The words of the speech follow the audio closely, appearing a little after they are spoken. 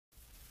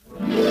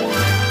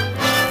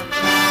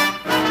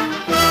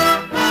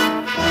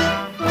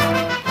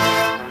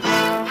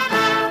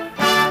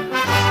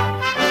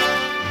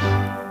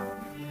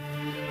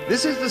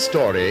This is the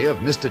story of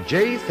Mr.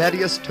 J.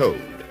 Thaddeus Toad,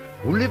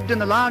 who lived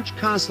in a large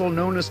castle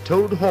known as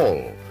Toad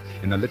Hall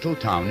in a little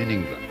town in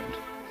England.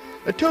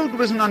 A toad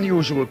was an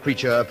unusual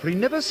creature, for he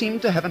never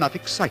seemed to have enough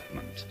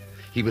excitement.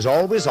 He was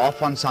always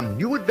off on some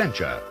new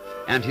adventure,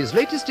 and his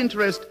latest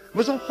interest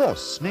was a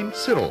horse named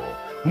Cyril,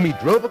 whom he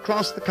drove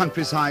across the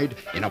countryside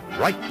in a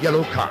bright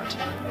yellow cart.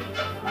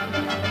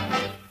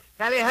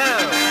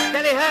 Tally-ho!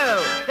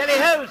 Tally-ho!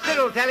 Tally-ho,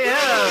 Cyril,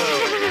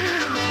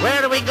 tally-ho!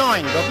 Where are we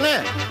going,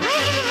 Governor?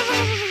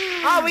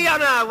 Are we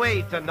on our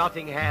way to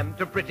Nottingham,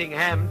 to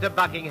Brittingham, to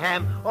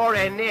Buckingham, or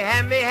any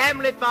hammy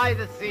hamlet by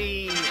the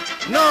sea?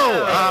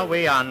 No! Are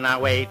we on our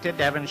way to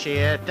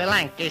Devonshire, to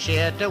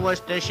Lancashire, to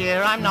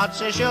Worcestershire? I'm not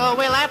so sure,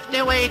 we'll have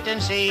to wait and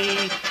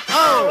see.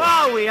 Oh,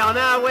 are we on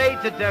our way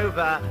to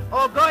Dover,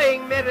 or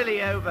going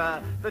merrily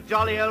over the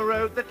jolly old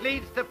road that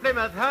leads to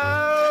Plymouth?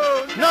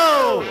 Ho!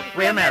 No!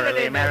 We're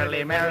merrily,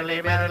 merrily,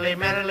 merrily, merrily,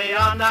 merrily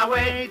on our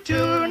way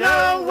to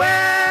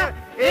nowhere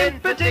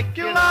in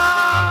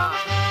particular.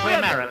 We're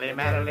merrily,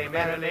 merrily,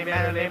 merrily,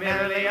 merrily,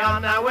 merrily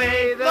on our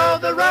way, though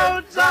the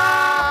roads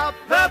are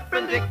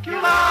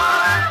perpendicular.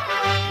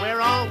 We're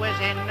always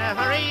in a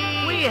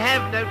hurry. We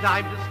have no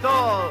time to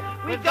stall.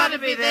 We've got to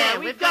be there,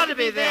 we've got to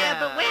be there,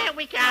 but where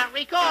we can't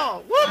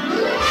recall.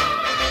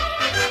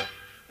 Whoops!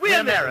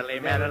 We're merrily,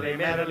 merrily,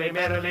 merrily,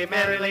 merrily,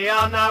 merrily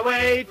on our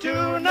way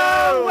to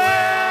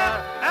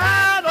nowhere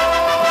at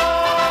all.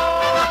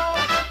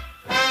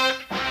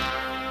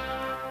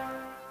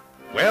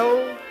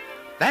 Well,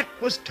 that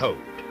was Toad,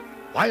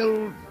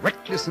 wild,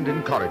 reckless, and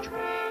incorrigible.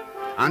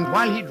 And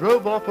while he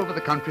drove off over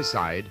the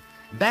countryside,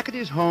 back at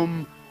his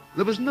home,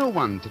 there was no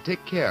one to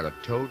take care of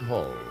Toad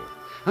Hall,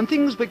 and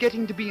things were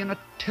getting to be in a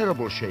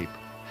terrible shape.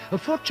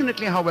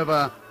 Fortunately,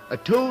 however,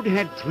 Toad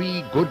had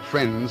 3 good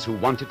friends who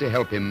wanted to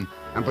help him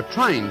and were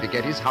trying to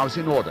get his house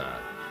in order.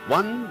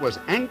 One was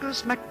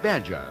Angus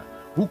MacBadger,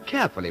 who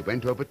carefully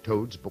went over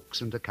Toad's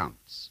books and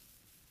accounts.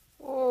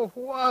 Oh,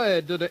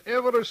 why did I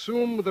ever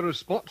assume the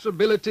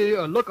responsibility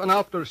of looking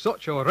after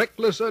such a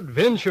reckless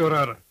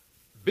adventurer?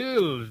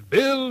 Bills,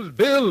 bills,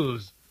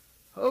 bills.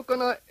 How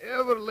can I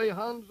ever lay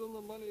hands on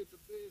the money to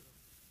pay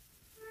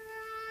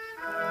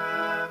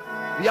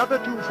them? The other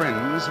 2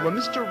 friends were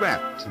Mr.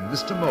 Rat and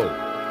Mr. Mole,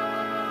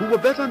 who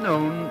were better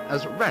known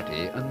as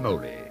Ratty and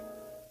Moley.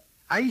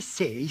 I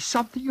say,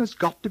 something has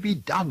got to be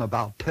done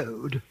about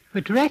Toad.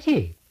 But,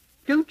 Ratty,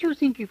 don't you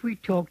think if we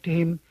talked to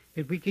him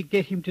that we could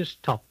get him to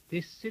stop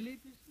this silly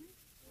business?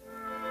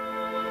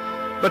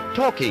 But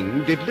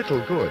talking did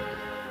little good,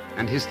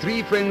 and his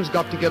 3 friends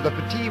got together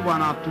for tea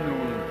one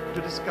afternoon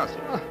to discuss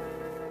it.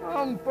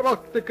 I'm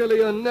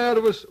practically a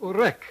nervous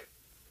wreck.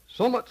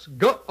 Something's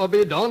got to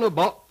be done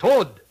about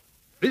Toad.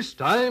 This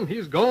time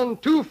he's gone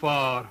too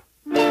far.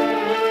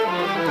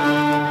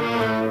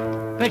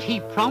 But he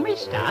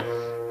promised us.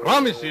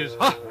 Promises,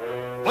 huh?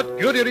 What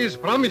good are his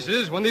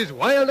promises when these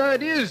wild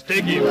ideas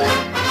take him?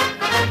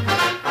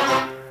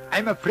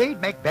 I'm afraid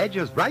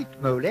MacBadger's right,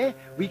 Moley.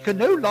 We can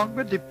no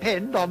longer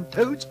depend on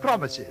Toad's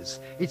promises.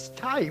 It's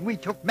time we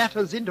took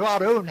matters into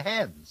our own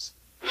hands.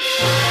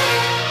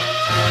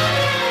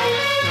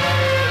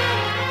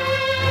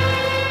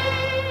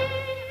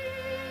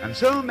 And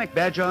so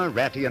MacBadger,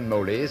 Ratty, and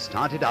Moley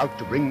started out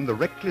to bring the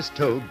reckless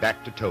Toad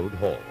back to Toad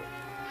Hall.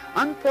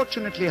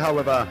 Unfortunately,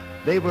 however,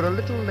 they were a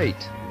little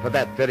late, for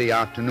that very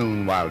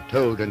afternoon, while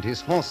Toad and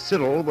his horse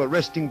Cyril were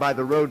resting by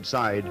the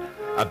roadside,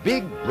 a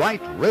big,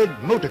 bright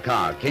red motor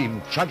car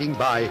came chugging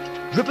by,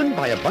 driven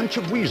by a bunch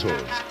of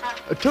weasels.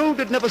 Toad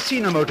had never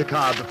seen a motor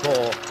car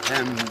before,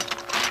 and...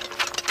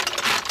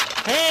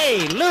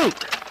 Hey, Luke!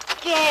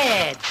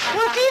 Gad!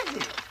 What is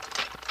it?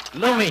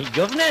 Lummy,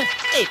 Governor,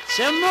 it's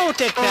a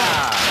motor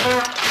car.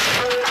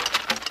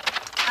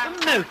 A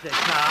motor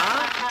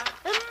car?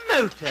 A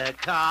motor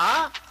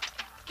car?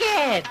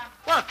 Gad,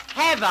 what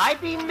have I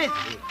been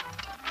missing?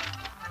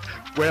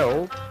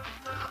 Well,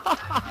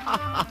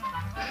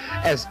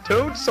 as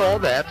Toad saw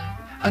that,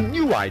 a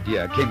new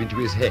idea came into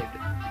his head,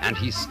 and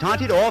he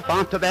started off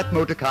after that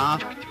motor car,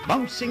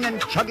 bouncing and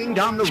chugging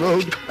down the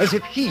road as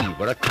if he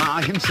were a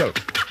car himself.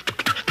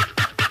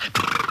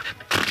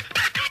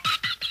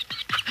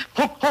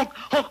 Honk, honk,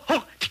 honk,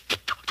 honk.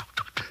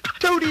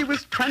 Toady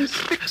was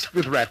transfixed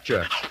with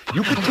rapture.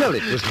 You could tell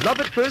it was love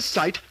at first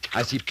sight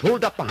as he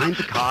pulled up behind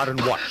the car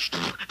and watched.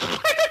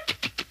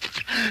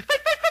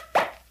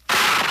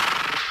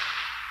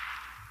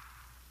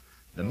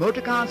 The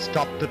motor car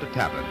stopped at a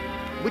tavern,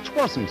 which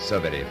wasn't so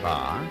very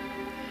far,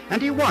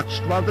 and he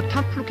watched while the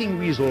tough-looking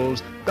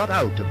weasels got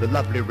out of the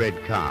lovely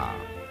red car.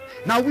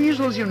 Now,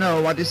 weasels, you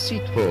know, are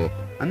deceitful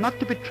and not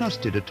to be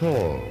trusted at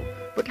all.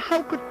 But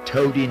how could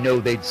Toady know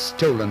they'd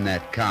stolen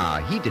that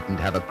car? He didn't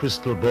have a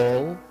crystal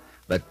ball.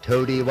 But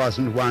Toady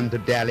wasn't one to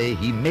dally.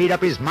 He made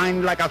up his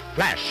mind like a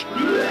flash.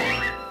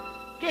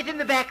 Get in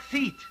the back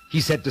seat,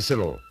 He said to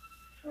Cyril.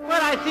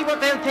 Well, I see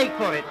what they'll take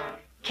for it.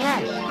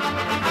 Cash.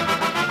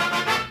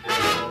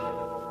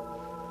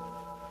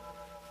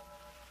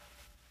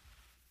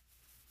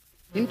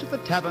 Into the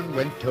tavern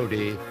went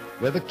Toady,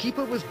 where the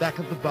keeper was back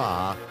at the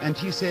bar, and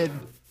he said,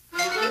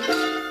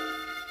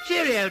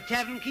 Cheerio,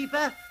 tavern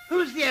keeper.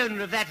 Who's the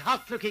owner of that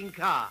hot-looking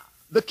car?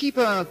 The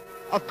keeper,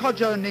 a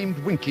codger named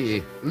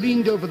Winky,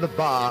 leaned over the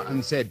bar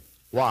and said,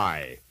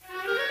 "Why?"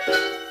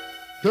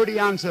 Toady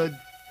answered,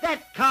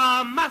 That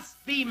car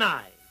must be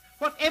mine.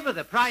 Whatever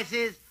the price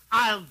is,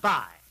 I'll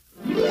buy.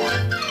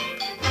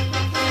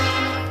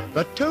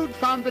 But Toad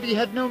found that he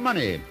had no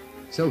money,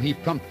 so he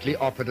promptly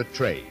offered a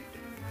trade.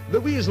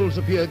 The weasels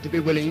appeared to be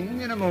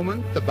willing. In a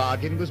moment, the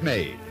bargain was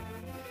made.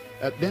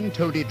 Then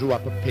Toady drew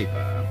up a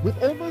paper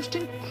with almost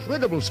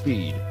incredible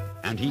speed,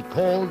 and he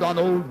called on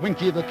old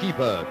Winky the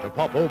keeper to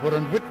pop over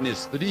and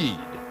witness the deed.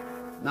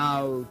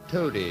 Now,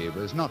 Toady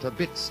was not a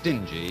bit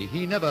stingy.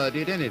 He never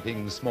did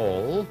anything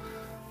small.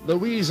 The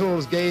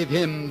weasels gave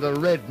him the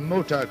red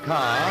motor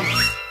car,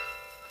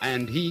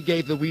 and he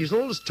gave the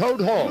weasels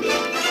Toad Hall.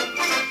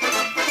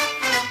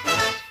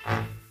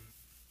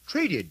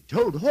 Traded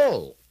Toad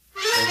Hall.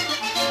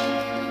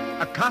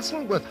 A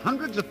castle worth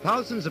hundreds of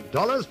thousands of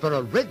dollars for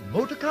a red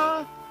motor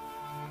car?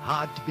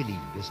 Hard to believe,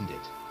 isn't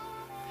it?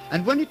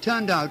 And when it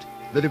turned out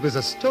that it was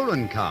a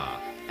stolen car,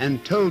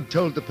 and Toad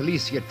told the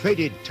police he had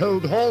traded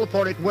Toad Hall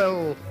for it,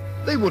 well,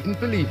 they wouldn't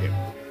believe him.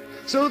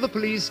 So the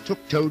police took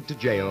Toad to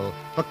jail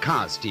for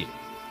car stealing.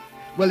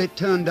 Well, it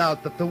turned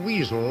out that the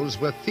weasels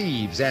were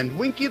thieves, and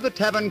Winky the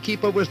tavern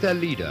keeper was their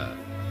leader.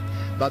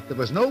 But there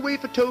was no way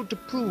for Toad to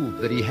prove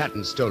that he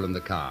hadn't stolen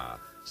the car,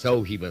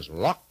 so he was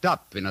locked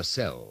up in a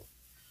cell.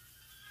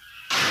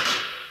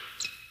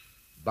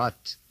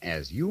 But,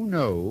 as you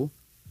know,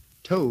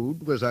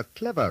 Toad was a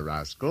clever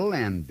rascal,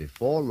 and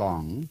before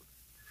long...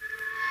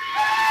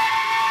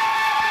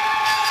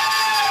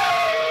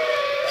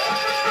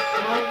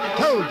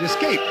 Toad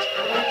escaped.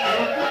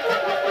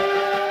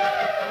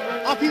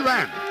 Off he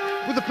ran,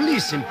 with the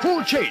police in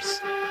full chase.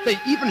 They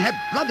even had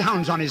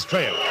bloodhounds on his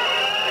trail.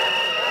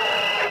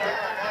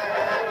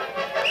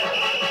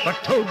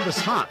 But Toad was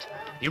smart.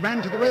 He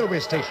ran to the railway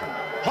station,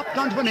 hopped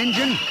onto an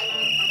engine,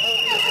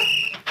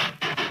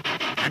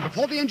 and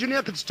before the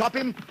engineer could stop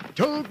him,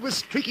 Toad was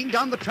streaking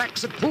down the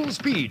tracks at full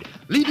speed,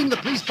 leaving the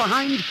police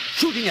behind,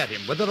 shooting at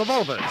him with their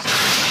revolvers.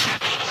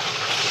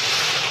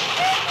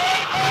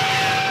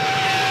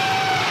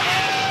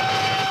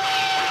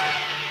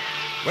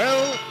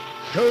 Well,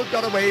 Toad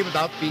got away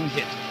without being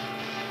hit.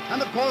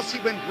 And of course he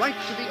went right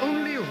to the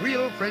only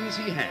real friends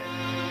he had,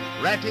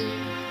 Ratty,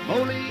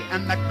 Moley,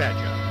 and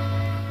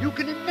MacBadger. You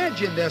can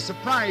imagine their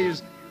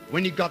surprise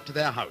when he got to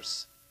their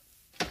house.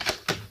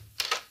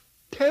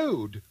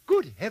 Toad,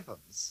 good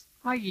heavens.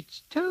 Why,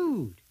 it's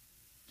Toad.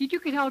 Did you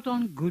get out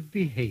on good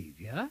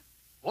behavior?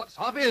 What's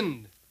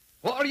happened?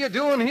 What are you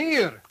doing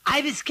here?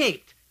 I've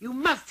escaped. You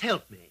must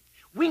help me.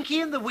 Winky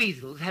and the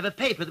weasels have a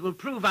paper that will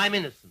prove I'm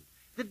innocent.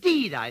 The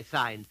deed I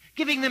signed,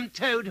 giving them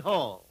Toad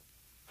Hall.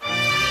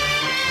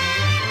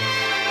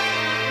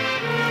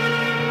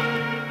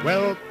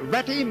 Well,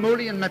 Ratty,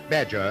 Moley, and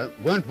MacBadger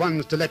weren't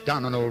ones to let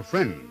down an old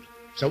friend.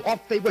 So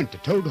off they went to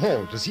Toad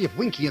Hall to see if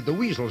Winky and the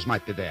weasels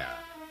might be there.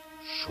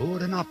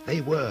 Sure enough,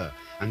 they were,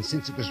 and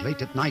since it was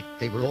late at night,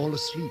 they were all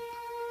asleep.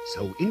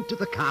 So into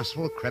the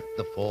castle crept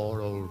the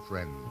four old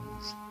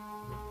friends.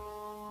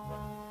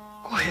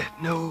 Quiet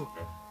now.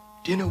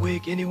 Dinna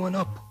wake anyone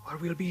up, or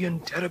we'll be in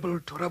terrible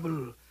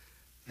trouble.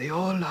 They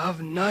all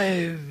have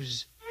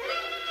knives.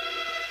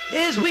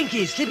 There's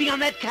Winky sleeping on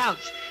that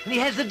couch, and he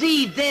has the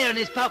deed there in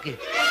his pocket.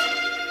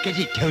 Get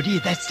it, Toady,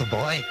 that's the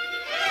boy.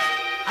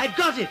 I've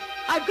got it.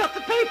 I've got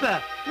the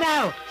paper.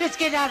 Now, let's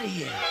get out of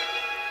here.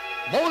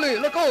 Moley,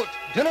 look out!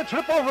 Dinna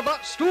trip over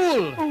that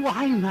stool! Oh,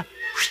 I'm...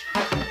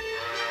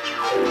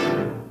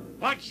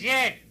 What's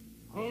that?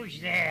 Who's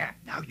there?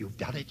 Now you've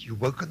done it, you've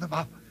woken them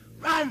up.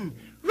 Run!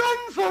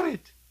 Run for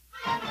it!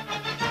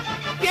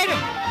 Get him!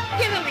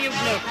 Get him, you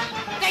blokes!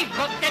 They've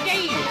got the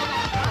deed!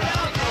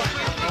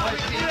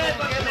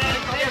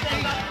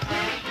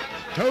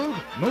 Toad,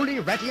 Moley,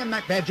 Ratty, and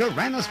MacBadger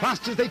ran as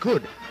fast as they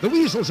could, the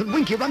weasels and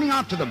Winky running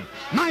after them.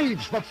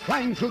 Knives were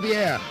flying through the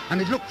air, and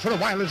it looked for a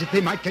while as if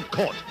they might get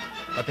caught.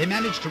 But they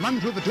managed to run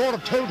through the door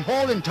of Toad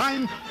Hall in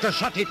time to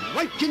shut it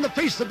right in the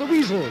face of the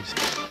weasels.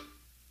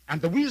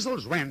 And the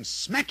weasels ran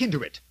smack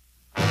into it.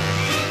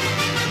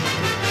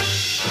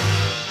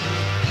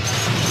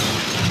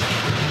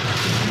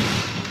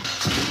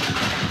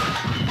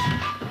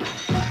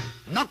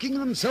 Knocking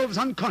themselves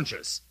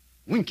unconscious.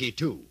 Winky,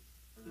 too.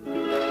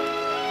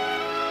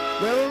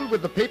 Well,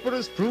 with the paper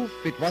as proof,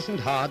 it wasn't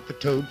hard for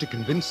Toad to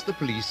convince the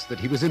police that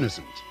he was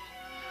innocent.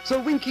 So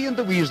Winky and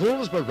the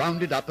weasels were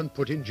rounded up and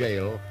put in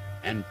jail,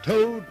 and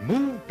Toad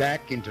moved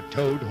back into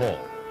Toad Hall.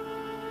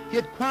 He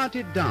had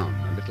quieted down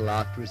a little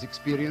after his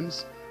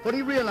experience, for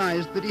he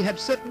realized that he had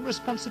certain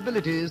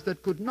responsibilities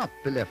that could not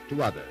be left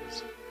to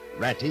others.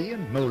 Ratty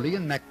and Moley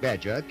and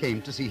MacBadger came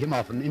to see him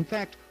often, in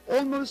fact,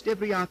 almost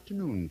every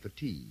afternoon for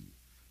tea.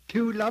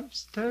 2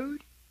 lumps,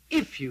 Toad?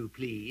 If you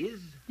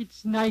please.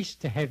 It's nice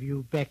to have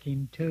you back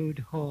in Toad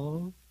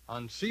Hall.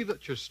 And see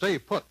that you stay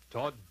put,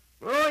 Todd.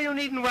 Oh, you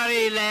needn't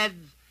worry,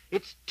 lads.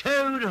 It's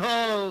Toad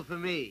Hall for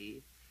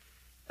me.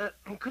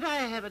 Could I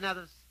have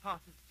another pot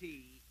of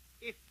tea,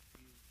 if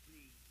you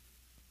please?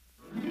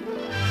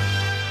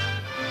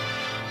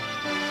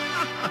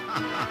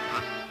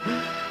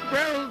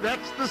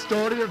 that's the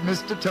story of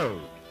Mr.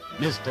 Toad.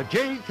 Mr.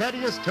 J.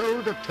 Thaddeus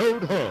Toad of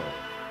Toad Hall.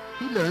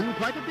 He learned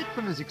quite a bit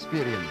from his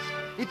experience.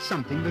 It's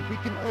something that we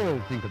can all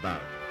think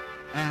about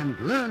and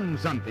learn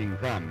something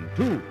from,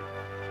 too.